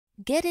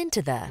Get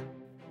into the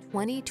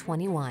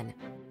 2021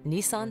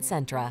 Nissan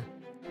Sentra.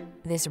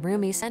 This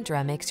roomy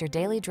Sentra makes your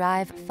daily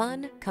drive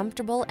fun,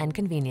 comfortable, and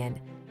convenient.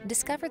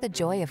 Discover the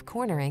joy of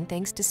cornering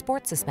thanks to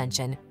sport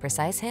suspension,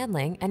 precise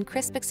handling, and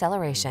crisp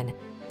acceleration.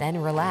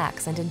 Then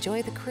relax and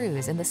enjoy the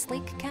cruise in the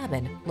sleek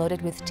cabin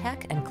loaded with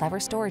tech and clever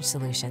storage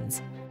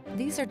solutions.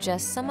 These are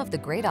just some of the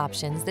great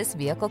options this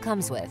vehicle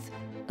comes with: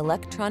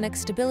 electronic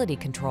stability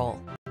control,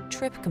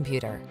 trip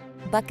computer,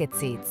 bucket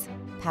seats,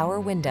 power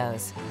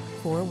windows,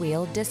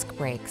 four-wheel disc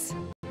brakes,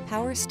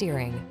 power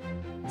steering.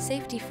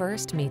 Safety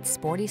first meets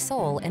sporty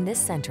soul in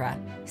this Sentra.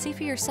 See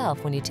for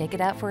yourself when you take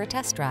it out for a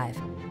test drive.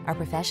 Our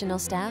professional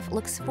staff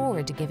looks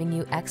forward to giving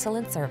you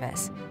excellent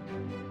service.